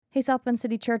Hey, South Bend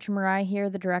City Church, Mariah here,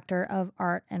 the Director of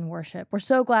Art and Worship. We're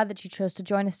so glad that you chose to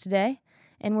join us today,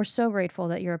 and we're so grateful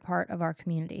that you're a part of our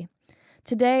community.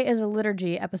 Today is a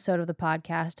liturgy episode of the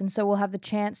podcast, and so we'll have the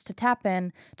chance to tap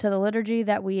in to the liturgy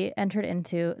that we entered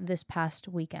into this past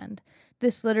weekend.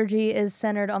 This liturgy is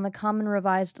centered on the Common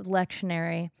Revised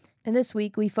Lectionary, and this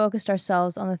week we focused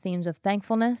ourselves on the themes of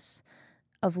thankfulness,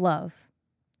 of love,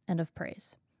 and of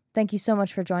praise. Thank you so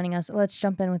much for joining us. Let's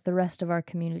jump in with the rest of our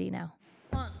community now.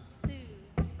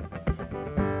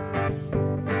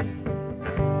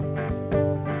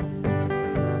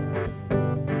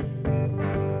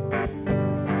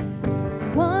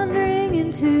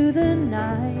 Into the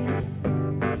night,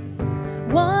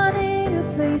 wanting a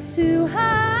place to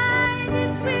hide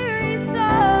this weary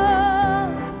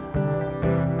soul,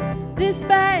 this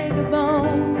bag of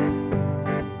bones,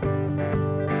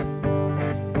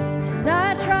 and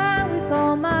I try with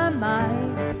all my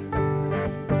might,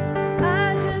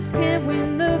 I just can't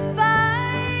win the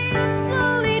fight. I'm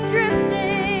slowly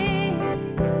drifting,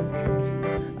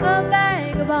 a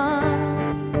vagabond.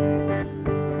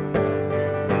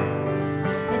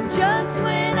 Just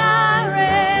when I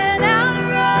ran out of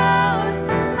road,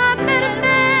 I met a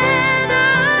man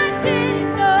I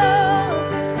didn't know,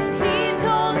 and he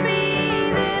told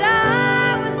me that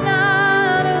I was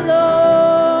not alone.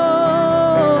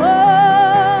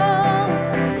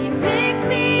 He picked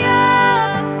me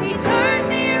up, he turned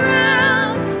me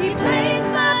around, he placed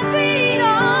my feet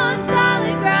on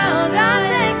solid ground. I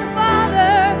thank the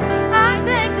Father, I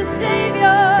thank the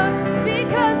Savior,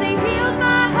 because he healed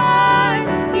my heart.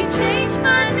 He changed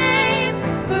my name,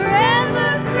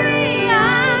 forever free.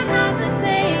 I'm not the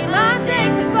same. I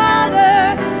thank the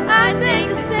Father, I thank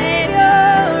the Savior,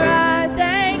 I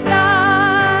thank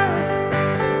God.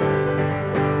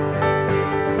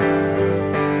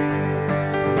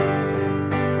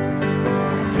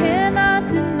 I cannot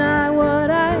deny what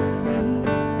I see.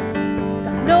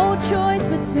 Got no choice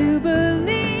but to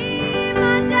believe.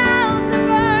 My doubts are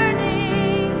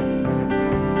burning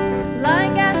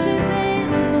like ashes in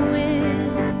the wind.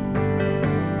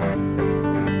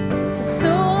 So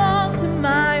long to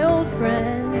my old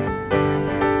friends,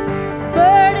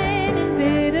 burden and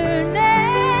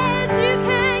bitterness. You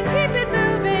can't keep it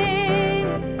moving.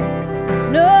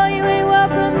 No, you ain't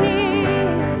welcome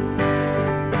here.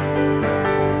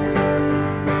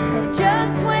 And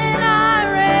just when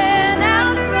I ran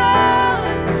out of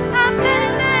road, I met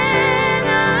a man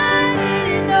I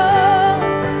didn't know,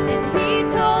 and he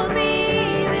told me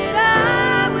that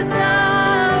I was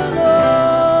not alone.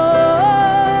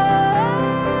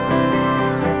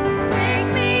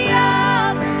 Picked me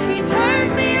up, he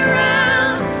turned me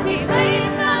around, he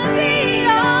placed my feet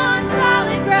on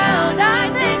solid ground. I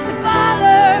thank the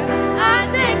Father, I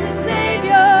thank the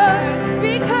Savior,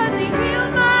 because he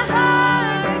healed my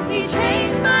heart, he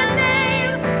changed my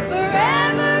name,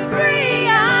 forever free.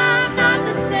 I'm not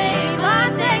the same. I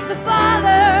thank the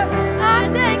Father, I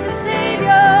thank the Savior,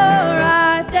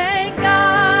 I thank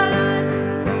God.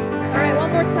 All right,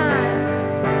 one more time.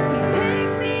 He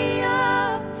picked me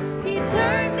up, he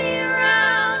turned me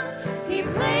around, he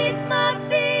placed my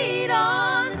feet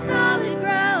on solid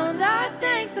ground. I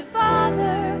thank the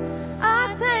Father,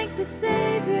 I thank the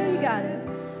Savior, you got it,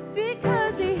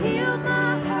 because he healed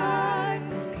my heart,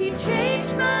 he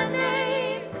changed my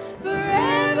name,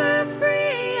 forever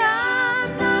free.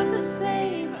 I'm not the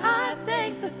same. I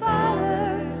thank the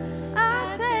Father,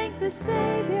 I thank the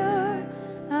Savior,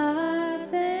 I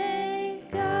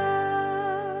thank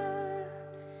God.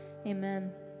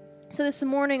 Amen. So this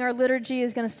morning, our liturgy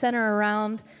is going to center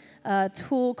around a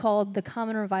tool called the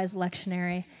Common Revised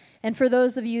Lectionary. And for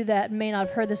those of you that may not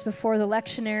have heard this before, the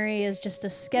lectionary is just a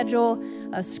schedule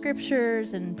of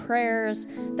scriptures and prayers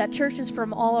that churches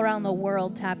from all around the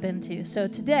world tap into. So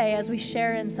today, as we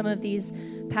share in some of these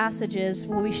passages,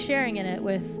 we'll be sharing in it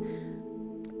with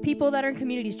people that are in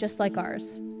communities just like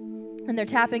ours. And they're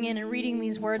tapping in and reading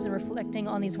these words and reflecting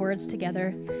on these words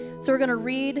together. So we're going to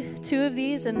read two of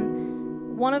these,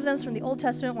 and one of them's from the Old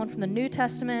Testament, one from the New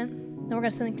Testament. Then we're going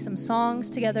to sing some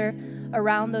songs together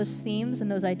around those themes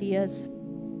and those ideas.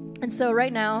 And so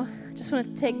right now, I just want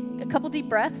to take a couple deep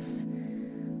breaths.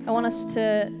 I want us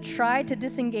to try to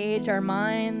disengage our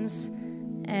minds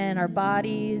and our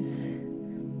bodies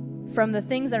from the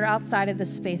things that are outside of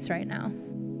this space right now.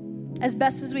 As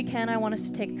best as we can, I want us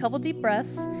to take a couple deep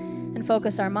breaths and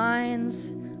focus our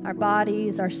minds, our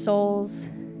bodies, our souls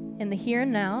in the here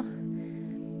and now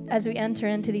as we enter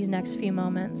into these next few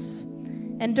moments.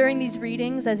 And during these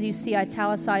readings, as you see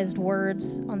italicized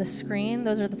words on the screen,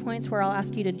 those are the points where I'll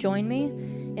ask you to join me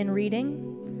in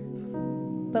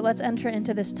reading. But let's enter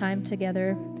into this time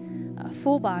together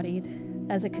full-bodied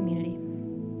as a community.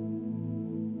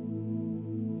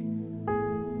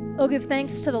 Oh, give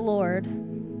thanks to the Lord.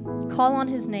 Call on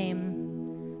his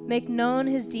name. Make known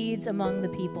his deeds among the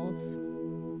peoples.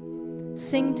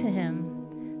 Sing to him.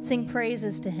 Sing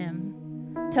praises to him.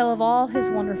 Tell of all his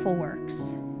wonderful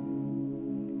works.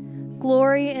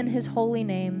 Glory in his holy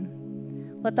name.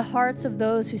 Let the hearts of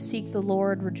those who seek the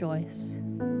Lord rejoice.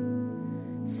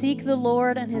 Seek the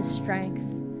Lord and his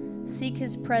strength. Seek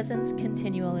his presence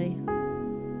continually.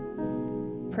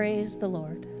 Praise the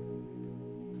Lord.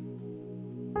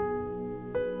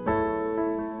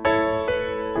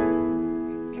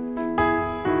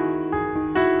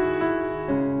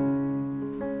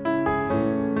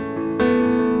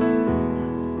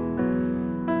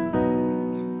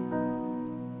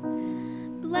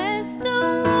 Bless the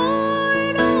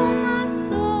Lord, oh my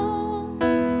soul,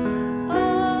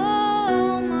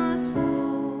 oh my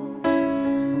soul.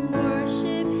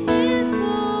 Worship his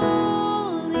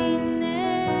holy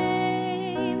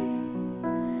name.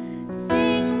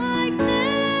 Sing like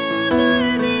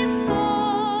never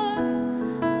before,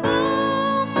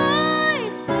 oh my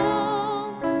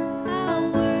soul. I'll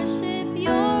worship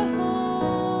your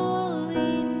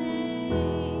holy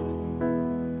name.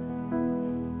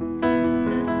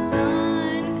 The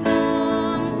sun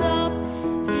comes up,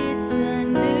 it's a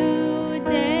new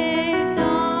day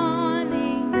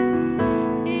dawning.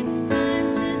 It's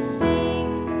time to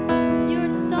sing your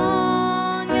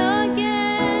song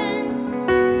again.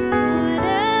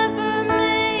 Whatever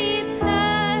may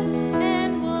pass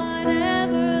and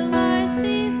whatever lies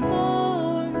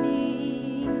before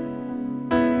me,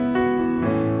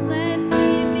 let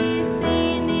me be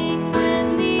singing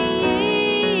when the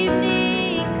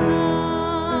evening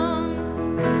comes.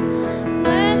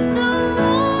 Bless the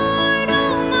Lord,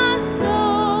 oh my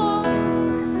soul,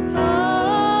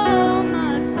 oh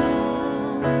my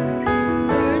soul.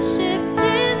 Worship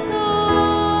his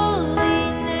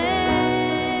holy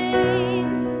name.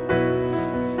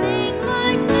 Sing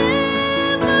like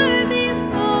never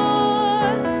before,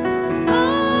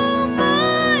 oh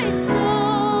my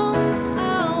soul.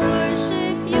 I'll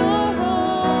worship your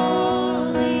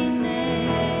holy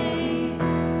name.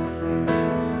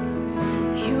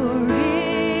 You're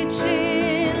rich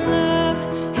in love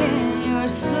and you're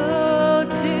slow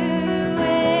to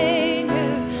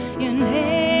anger. Your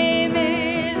name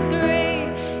is great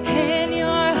and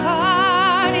your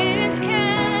heart is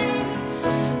kind.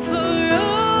 For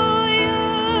all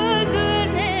your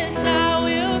goodness, I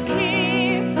will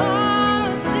keep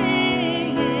on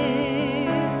singing.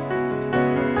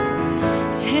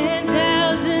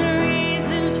 10,000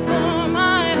 reasons for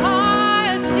my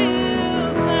heart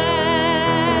to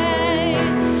find.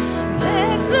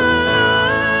 Bless the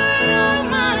Lord, oh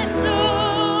my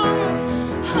soul,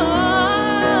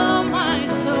 oh my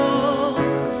soul.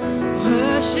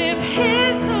 Worship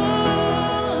his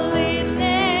holy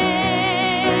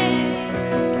name.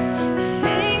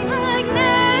 Sing like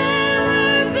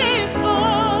never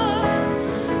before,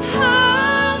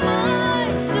 oh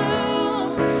my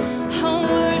soul. I'll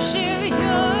worship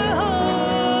your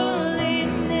holy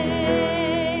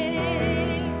name.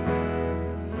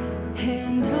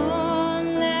 And on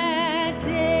that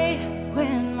day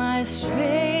when my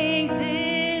strength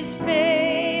is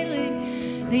failing,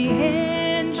 the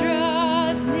end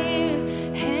draws near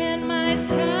and my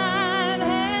time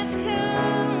has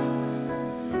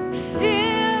come.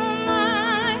 Still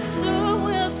my soul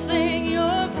will sing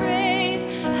your praise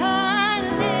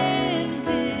unending.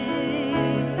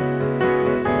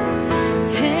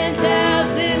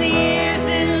 10,000 years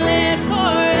in land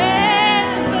forevermore.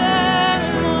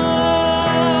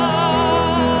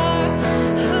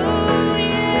 Oh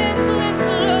yes, bless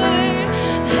the Lord,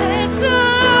 bless the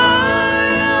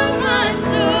Lord, oh my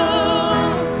soul,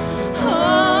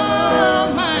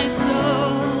 oh my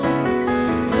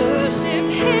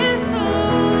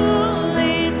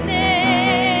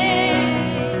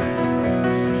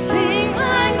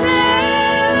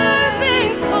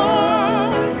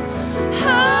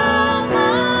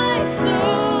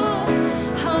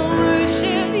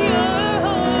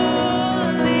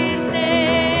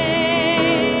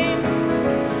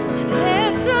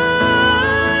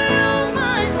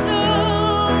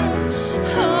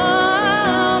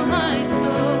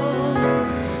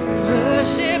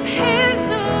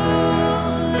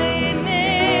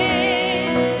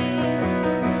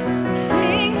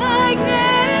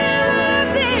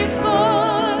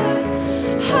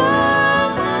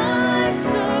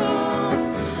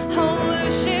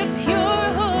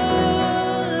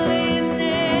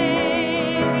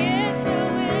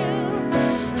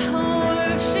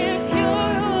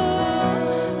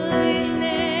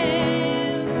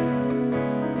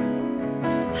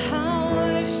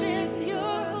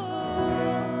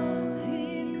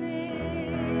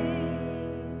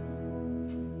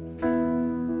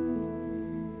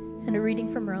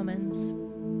Romans.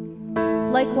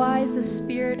 Likewise, the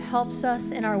Spirit helps us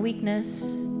in our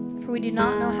weakness, for we do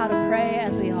not know how to pray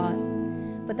as we ought,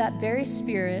 but that very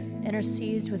Spirit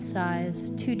intercedes with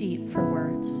sighs too deep for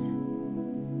words.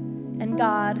 And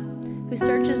God, who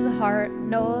searches the heart,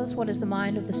 knows what is the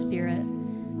mind of the Spirit,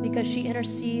 because she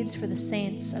intercedes for the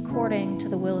saints according to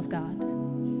the will of God.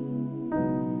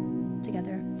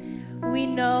 Together. We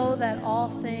know that all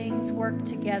things work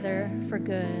together for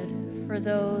good for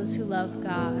those who love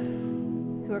God,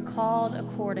 who are called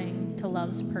according to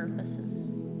love's purposes.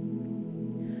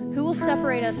 Who will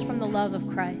separate us from the love of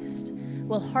Christ?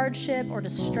 Will hardship or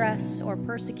distress or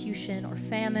persecution or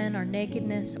famine or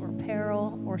nakedness or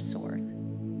peril or sword?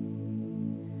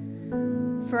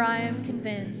 For I am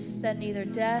convinced that neither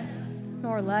death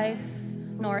nor life,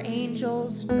 nor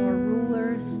angels, nor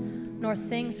rulers, nor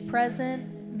things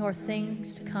present, nor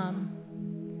things to come,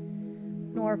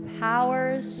 nor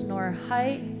powers, nor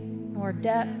height, nor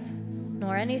depth,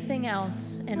 nor anything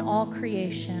else in all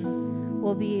creation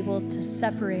will be able to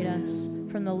separate us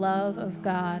from the love of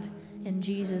God in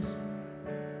Jesus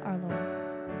our Lord.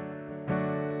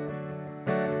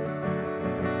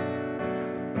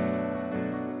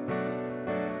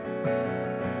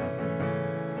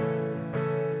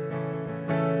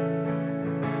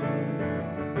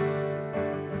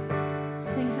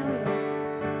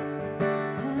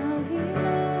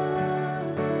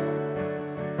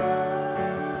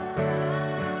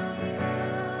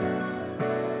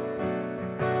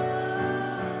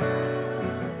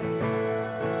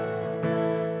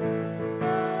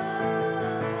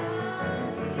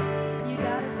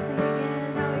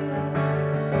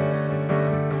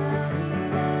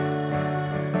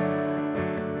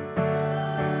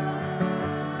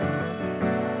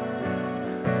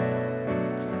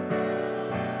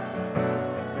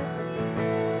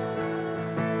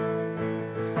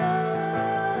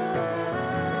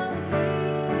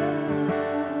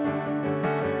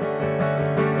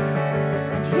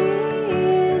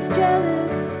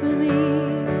 Jealous for me.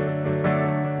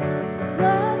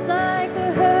 Love's like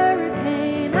a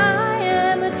hurricane. I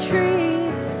am a tree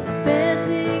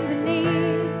bending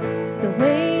beneath the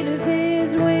weight of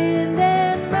his wind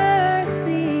and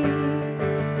mercy.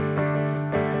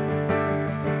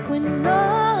 When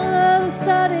all of a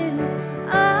sudden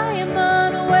I am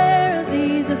unaware of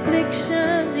these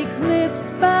afflictions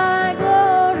eclipsed by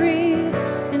glory,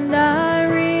 and I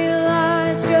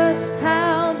realize just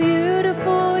how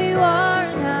beautiful you are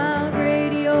and how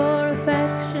great your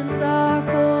affections are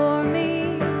for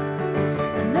me.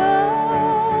 And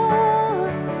oh,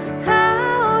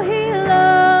 how he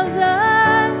loves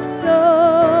us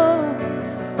so.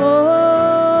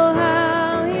 Oh,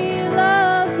 how he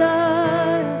loves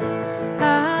us.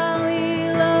 How he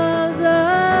loves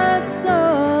us so.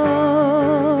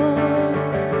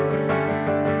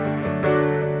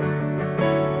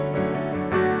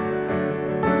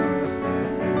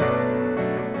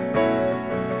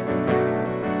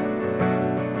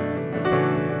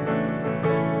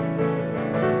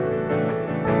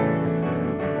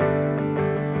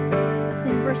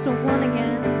 Sing verse 1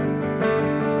 again.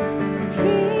 And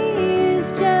he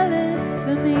is jealous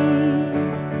for me.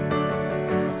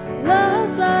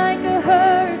 Love's like a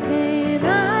hurricane.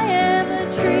 I am a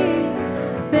tree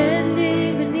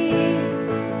bending beneath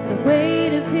the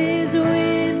weight of his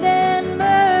wind and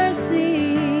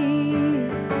mercy.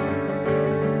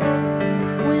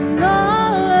 When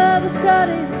all of a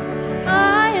sudden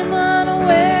I am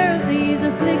unaware of these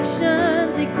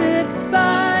afflictions eclipsed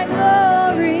by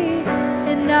glory,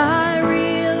 and I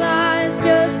realize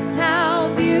just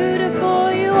how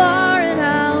beautiful you are and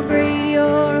how great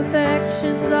your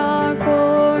affections are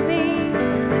for me.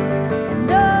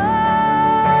 And oh,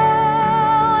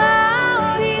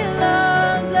 how he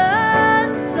loves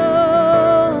us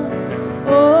so.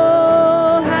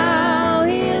 Oh, how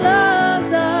he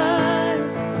loves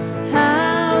us.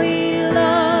 How he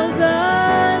loves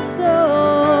us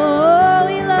so.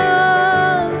 He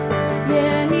loves,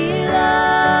 yeah, he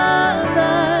loves.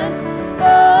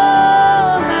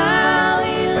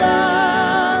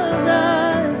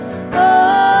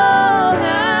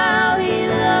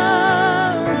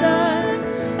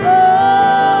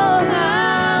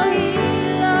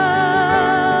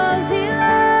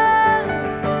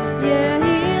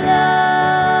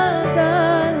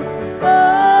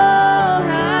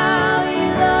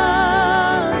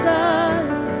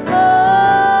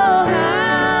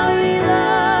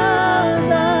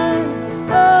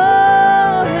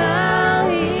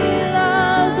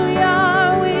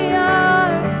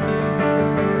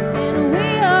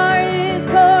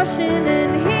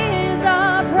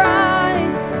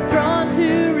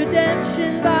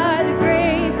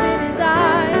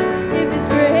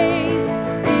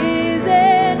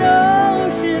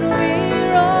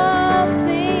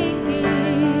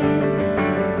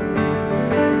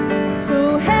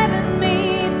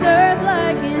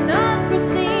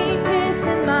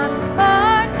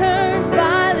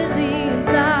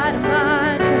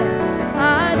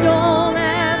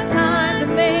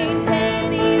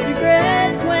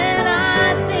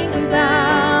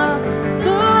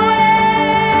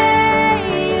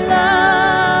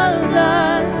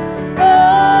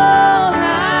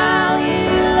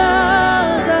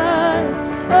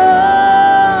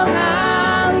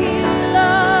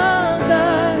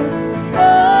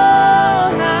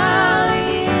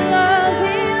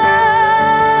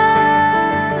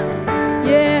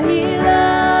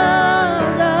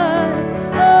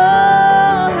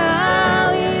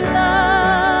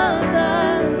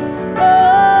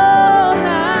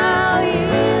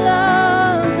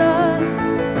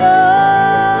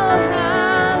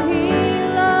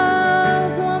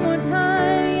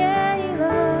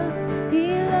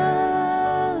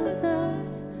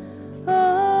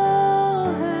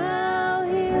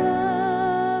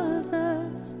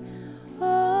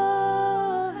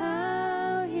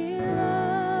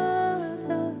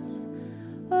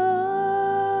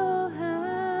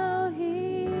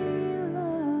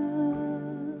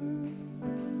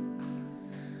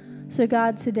 So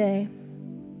God, today,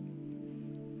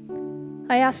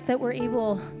 I ask that we're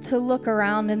able to look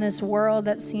around in this world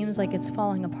that seems like it's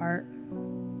falling apart.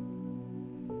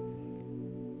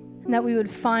 And that we would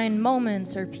find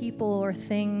moments or people or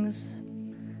things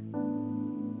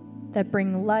that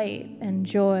bring light and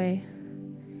joy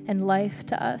and life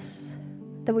to us.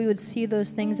 That we would see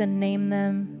those things and name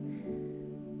them.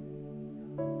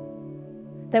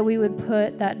 That we would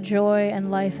put that joy and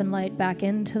life and light back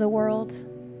into the world.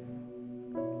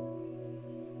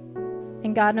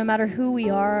 And God, no matter who we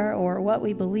are or what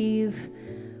we believe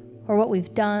or what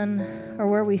we've done or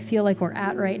where we feel like we're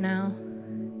at right now,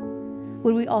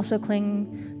 would we also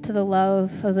cling to the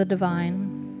love of the divine?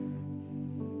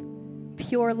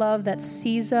 Pure love that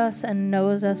sees us and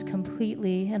knows us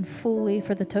completely and fully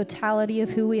for the totality of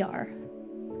who we are.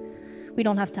 We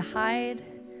don't have to hide.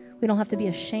 We don't have to be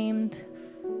ashamed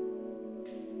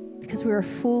because we are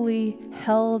fully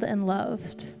held and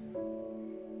loved.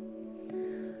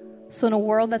 So in a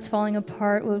world that's falling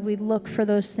apart, would we look for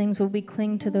those things? Would we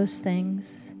cling to those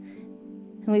things?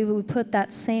 And we would put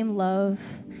that same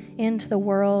love into the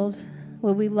world?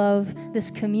 Would we love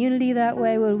this community that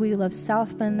way? Would we love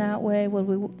South Bend that way? Would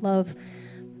we love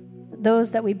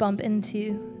those that we bump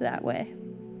into that way?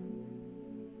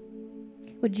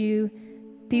 Would you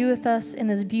be with us in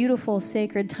this beautiful,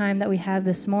 sacred time that we have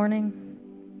this morning?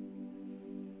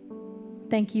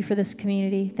 Thank you for this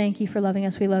community. Thank you for loving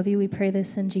us. We love you. We pray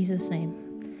this in Jesus'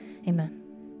 name. Amen.